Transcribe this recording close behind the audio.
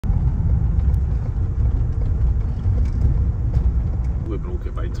choke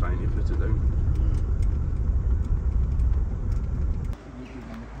it by trying to put it down.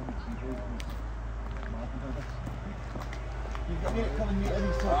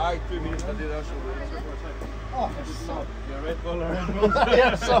 Aye, 2 minutes to do that. Oh, you're a Red Bull or Red Bull?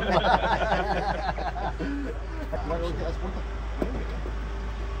 Yeah, something.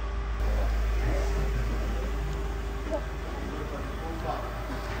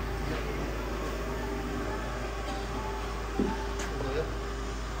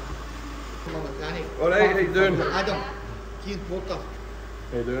 Alright, how you doing? Adam, Keith Porter.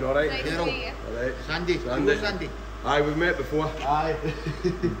 How you doing, alright? Alright. Sandy. Sandy. Aye, we've met before. Aye.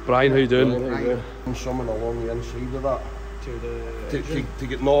 Brian, how you doing? Something along the inside of that. To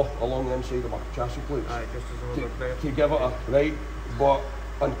get along the inside of my chassis plates. Aye, just as to give it a right, but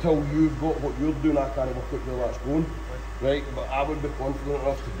until you've got what you're doing, I can't work out where that's going. Right, but I would be confident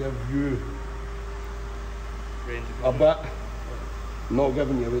enough to give you a bit. Not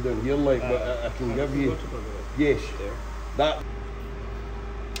giving you away down here, like, but I can give you. Yes, that.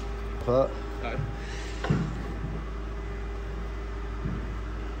 For that. Aye.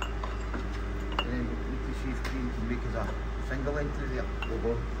 Make us a single entry there. We'll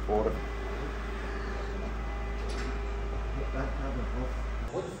go for it.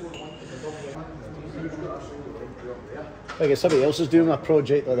 I guess somebody else is doing a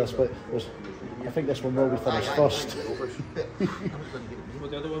project like this, but I think this one will be finished first.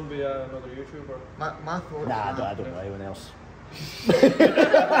 Would the other one be another YouTuber? My thoughts. Nah, I don't know anyone else.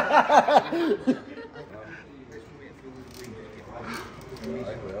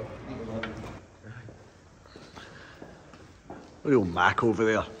 Real Mac over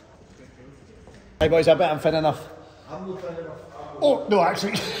there. Hey boys, I bet I'm thin enough. I'm not thin enough. Oh, no,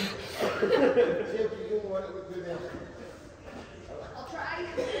 actually. I'll try.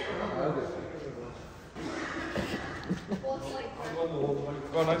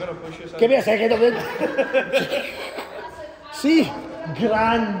 Go on, I'm going to push you. Give me a second, I'm in. See?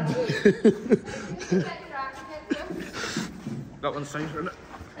 Grand. That one's fine, isn't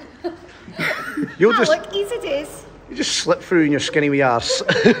it? You'll just... Look, easy days. You just slip through in your skinny wee arse.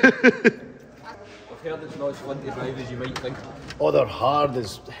 I've heard it's not as fun to drive as you might think. Oh, they're hard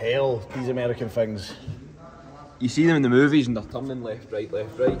as hell, these American things. You see them in the movies and they're turning left, right.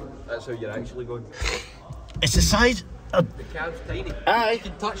 That's how you're actually going. It's the size of... The cab's tiny. Aye. You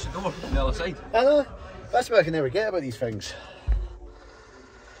can touch the door on the other side. I know. That's what I can never get about these things.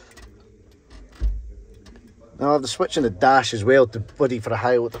 I'll have the switch in the dash as well to bloody for a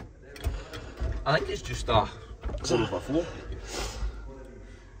high. I think it's just a 4/4.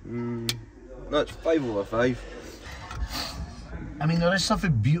 No, it's 5/5. I mean, there is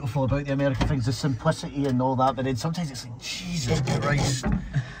something beautiful about the American things, the simplicity and all that, but then sometimes it's like, Jesus Christ,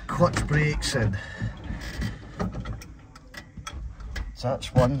 clutch brakes and... So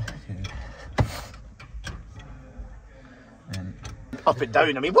that's one. And up and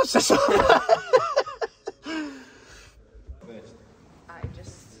down, I mean, what's this? I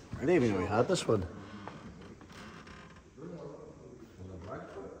didn't even know we had this one.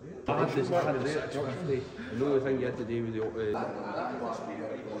 The only thing you had to do with the...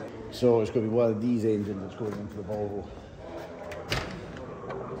 So it's going to be one of these engines that's going into the Volvo.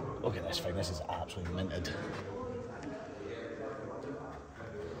 Look at this thing, this is absolutely minted.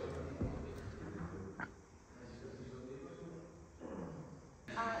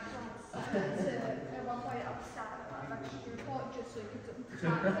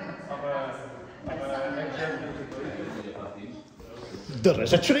 There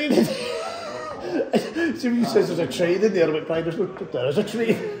is a train in there. See when you says there's a train in there, but there is a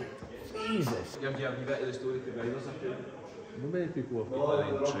train. Jesus. You have a bit of the story to drivers, I think. Not many people have got their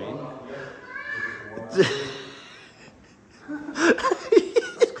own train.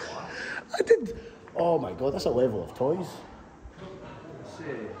 I did. Oh my god, that's a level of toys.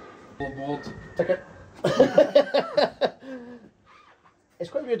 Board. Ticket. It's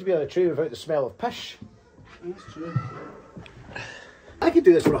quite weird to be on a train without the smell of pish. That's true. I could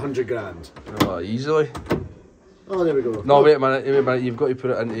do this for 100 grand. Oh, easily. Oh, there we go. No, wait a minute, you've got to put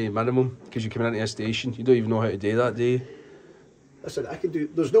it into minimum because you're coming into a station. You don't even know how to do that, do you? Listen, I can do.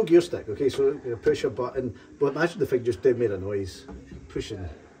 There's no gear stick, okay? So you push a button, but imagine the thing just did make a noise. Pushing.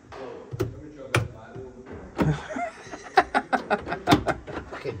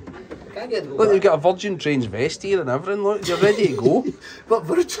 Okay. Look, you've got a Virgin Trains vest here and everything. Look, you're ready to go. But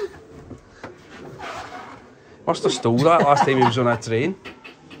Virgin. Must have stole that last time he was on a train.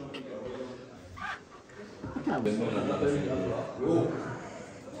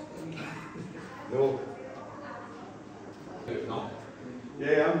 No.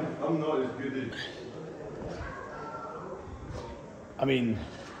 Yeah, I'm not as good as... I mean,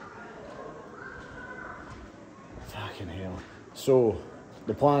 fucking hell. So,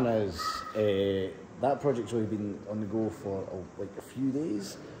 the plan is, that project's only been on the go for like a few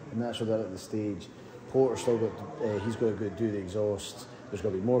days, and that's where they're at the stage. Porter's still got, he's got to go do the exhaust, there's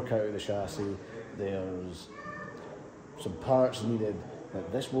got to be more cut out of the chassis, there's some parts needed.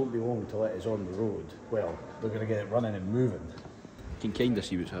 Like, this won't be long till it is on the road. Well, they're going to get it running and moving. You can kind of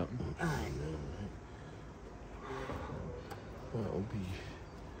see what's happening. That'll be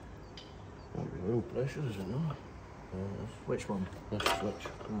oil pressure, is it not? Which one? This switch.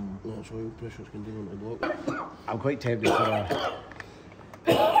 That's oil pressure's going to do on the block. I'm quite tempted for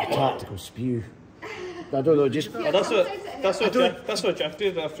a tactical spew. I don't know, just... Yeah, that's what Jeff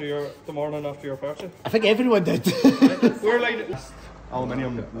did after the morning after your party. I think everyone did. We're like...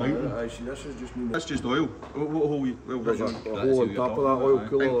 Aluminium mounting. See, this is just... That's just oil. What hole you... There's a hole on top of that oil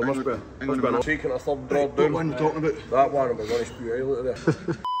cooler. There must be taking a third drop down. What one are you talking about? That one, we're going to spew oil out of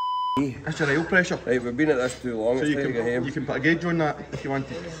there. That's your oil pressure. Right, we've been at this too long. So you can put a gauge on that if you want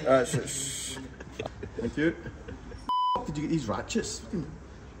to. That's Thank you. Did you get these ratchets?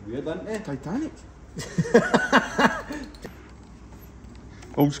 Weird, aren't they? Titanic.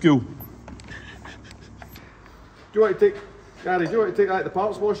 Old school. Do you want to take, Gary, do you want to take that to the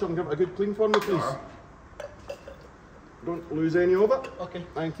parts washer and give it a good clean for me, please? Don't lose any of it. Okay.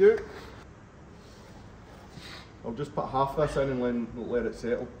 Thank you. I'll just put half this in and let it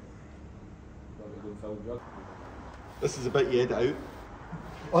settle. This is a bit you edit out.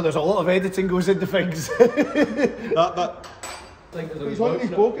 Oh, there's a lot of editing goes into things. That he's on his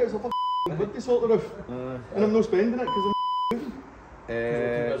pockets, I'll would to sort the roof. And I'm not spending it because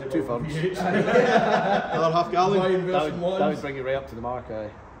I'm 2 thumbs. another half gallon. That would bring you right up to the mark,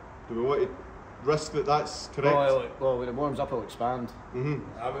 aye. Do we want to risk that that's correct? Well, when it warms up, it'll expand. I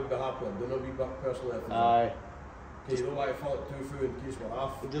would be happy with doing a wee bit personally. Aye. Okay, you don't want to fill it too full in case we're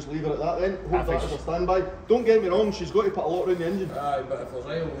off. We'll just leave it at that then. Hold that as a standby. Don't get me wrong, she's got to put a lot around the engine. Aye, but if there's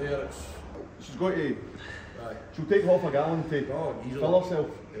oil there, it's... She's got to... Aye. She'll take half a gallon to fill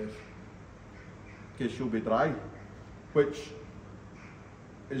herself. Yes. Because she'll be dry. Which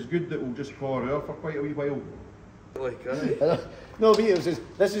is good that we'll just call her out for quite a wee while. Like, aye. No, but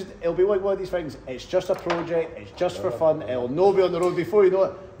it'll be like one of these things. It's just a project. It's just for fun. It'll no be on the road before you know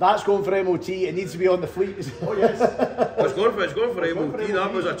it. That's going for MOT. It needs to be on the fleet. Oh yes. It's going for MOT.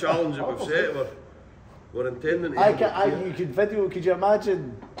 That was a challenge that we've set. We're intending to. You could video. Could you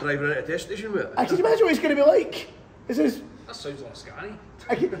imagine driving into a test station with it? Can you imagine what it's going to be like? That sounds like Scania.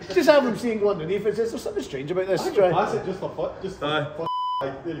 I can just have them seeing go underneath. There's something strange about this. Pass it just for fun. Just for Aye. fun.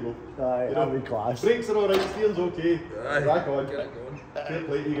 There you go. Aye, that'll be class. Brakes are alright, steering's okay. Aye. Crack on. Get it going. Fair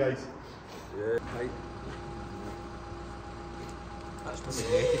play to you guys. Yeah. Aye. That's not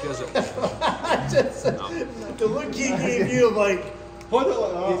magnetic, is it? The look he gave you, I'm like, Hold it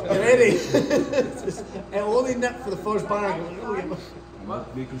like that. you ready? It'll only nip for the first bang.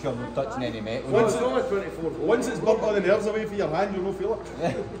 Making sure I'm not touching any metal. Once it's only 24 volt. Once it's burnt all the nerves away from your hand, you'll not feel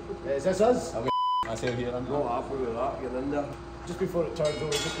it. Is this us? I say here, I'm Go halfway with that, you're in there. Just before it turns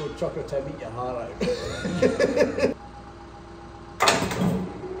over, just go chuck her to eat your heart out.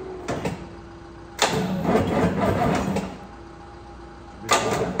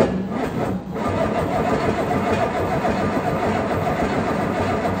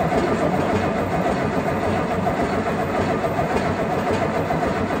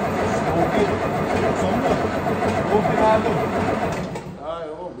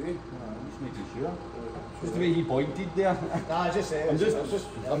 Just the way he pointed there. Nah, I just say I'm just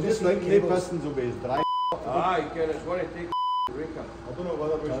thinking the pistons will be as dry. Aye, Ken, it's going to take a breaker. I don't know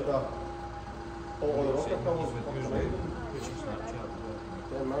whether we should have all the rocket pillars fucking right.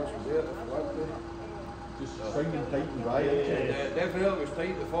 10 minutes was there if you want to. Just sounding tight and dry. Definitely was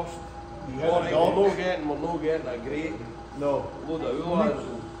tight the first. We're no getting a great No. load of oil.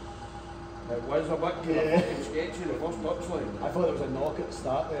 It was a bit kind of fucking sketchy the first touch line. I thought there was a knock at the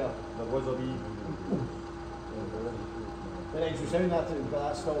start there. There was a wee. Then extra sound that, but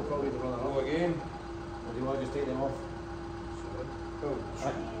that's still probably the runner Go up. again. Or do you want to just take them off? Oh, I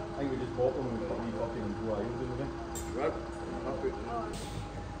think we just pop them and put a wee fucking blue iron in again. Right. Happy.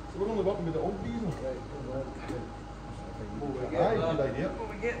 So we're only working with the old diesel. We'll get Aye, that. good idea.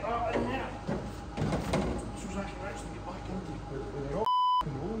 We'll get that in there. So actually get back into with the rock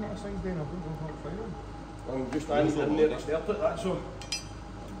and rolling that thing then I don't know how to find them. I'm just standing in there to start it, that's all.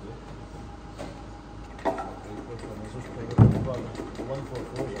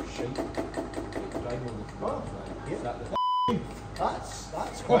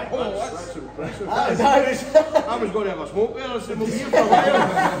 That's quite That's impressive. I I was going to have a smoke there, I said, we'll be here for a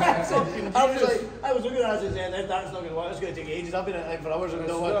while. was like, I I was looking at that and saying, that's not going to work, it's going to take ages. I've been at it for hours and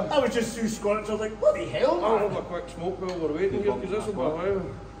no one. I was just too squirts. I was like, what the hell? I'll have a quick smoke while we're waiting here, because this will be a while.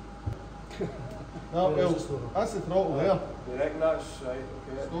 No, well, that's the throttle there. You reckon that's right,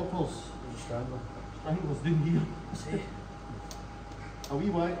 okay. Stoppers. Strangler's down here. See? A wee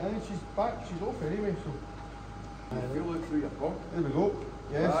white, she's back, she's off anyway, so. You look through your pump. There we go.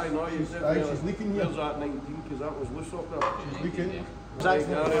 Yes. Aye, no, you said Aye, she's leaking here. There's that 19, because that was loose up there. She's leaking. Right,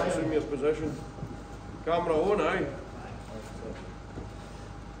 Gary, assume your position. Camera on, aye. As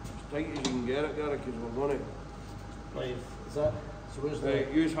tight as you can get it, Gary, because we're going to. Right, is that? So where's the... Right,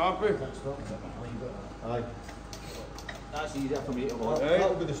 you's happy? Aye. That's easier for me to watch.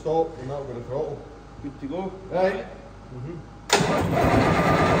 That'll be the stop and that'll be the throttle. Good to go? Right.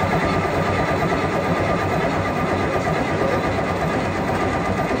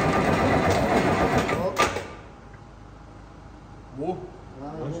 Whoa.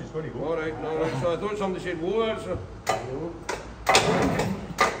 Once she's going to go. Alright, alright. So I thought somebody said whoa there, so.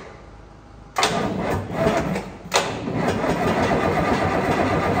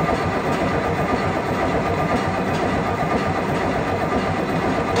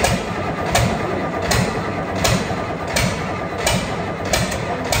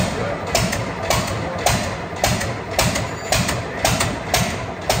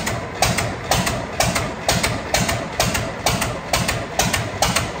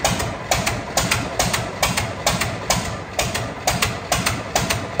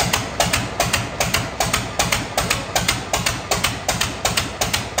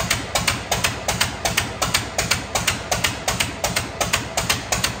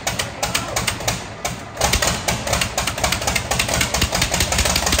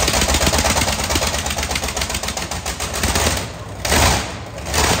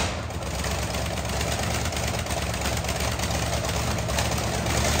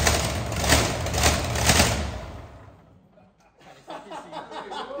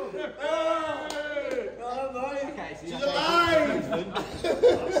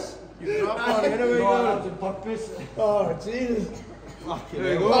 Oh, Jesus.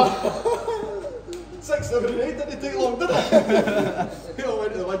 There you go. 6, 7, 8 didn't take long, did it? It all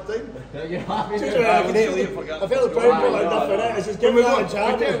went to the big time. You're happy I felt proud for enough for it. It's just giving that a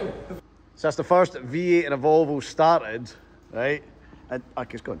chance. So that's the first V8 in a Volvo started, right? And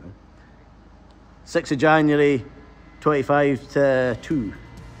it's gone now. 6th of January, 25 to 2.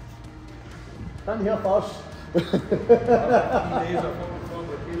 I'm here first.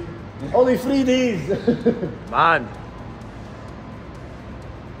 Only 3 days. Man.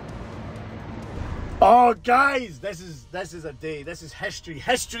 Oh, guys, this is a day. This is history.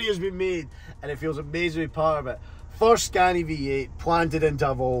 History has been made, and it feels amazing to be part of it. First Scania V8 planted into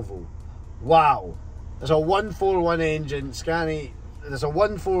a Volvo. Wow. There's a 141 engine, Scania. There's a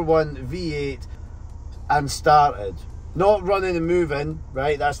 141 V8 and started. Not running and moving,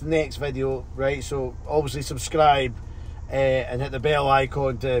 right? That's the next video, right? So obviously subscribe and hit the bell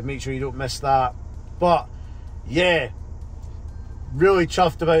icon to make sure you don't miss that. But yeah, really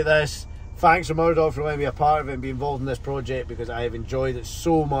chuffed about this. Thanks to Murdoch for letting me be a part of it and be involved in this project, because I have enjoyed it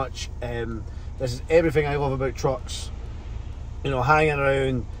so much. This is everything I love about trucks. You know, hanging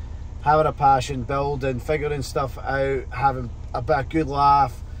around, having a passion, building, figuring stuff out, having a bit of good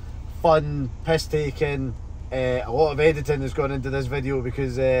laugh, fun, piss taking. A lot of editing has gone into this video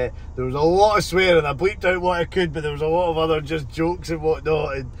because there was a lot of swearing. I bleeped out what I could, but there was a lot of other just jokes and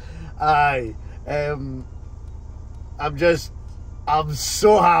whatnot. And aye, I'm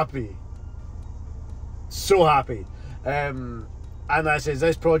so happy. So happy. And I says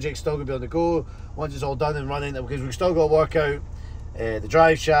this project's still going to be on the go once it's all done and running, because we've still got to work out the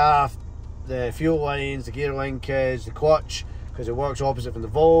drive shaft, the fuel lines, the gear linkage, the clutch, because it works opposite from the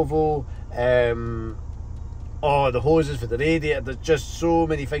Volvo. Oh, the hoses for the radiator. There's just so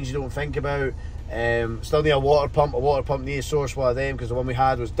many things you don't think about. Still need a water pump. A water pump needs to source one of them, because the one we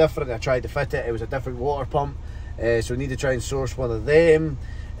had was different. I tried to fit it. It was a different water pump. So we need to try and source one of them.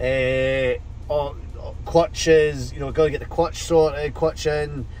 Clutches, you know, got to get the clutch sorted, clutch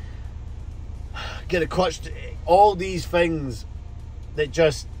in, get a clutch, all these things that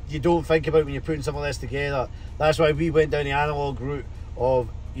just you don't think about when you're putting some of this together. That's why we went down the analog route of,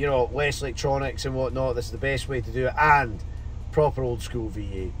 you know, less electronics and whatnot. This is the best way to do it, and proper old school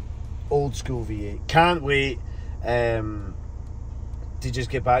V8. Old school V8. Can't wait to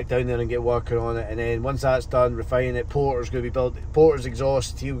just get back down there and get working on it. And then once that's done, refine it. Porter's going to be building, Porter's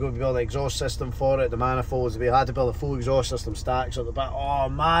exhaust, he's going to be building an exhaust system for it. The manifolds, we had to build a full exhaust system stacks at the back. Oh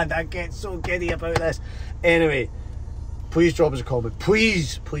man, I get so giddy about this. Anyway, please drop us a comment.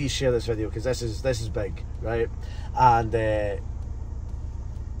 Please share this video, because this is big, right? And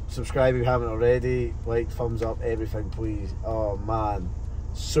subscribe if you haven't already. Like, thumbs up, everything, please. Oh man,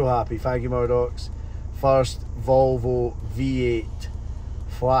 so happy. Thank you, Murdochs. First Volvo V8,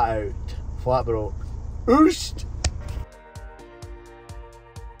 flat out, flat broke. Oost!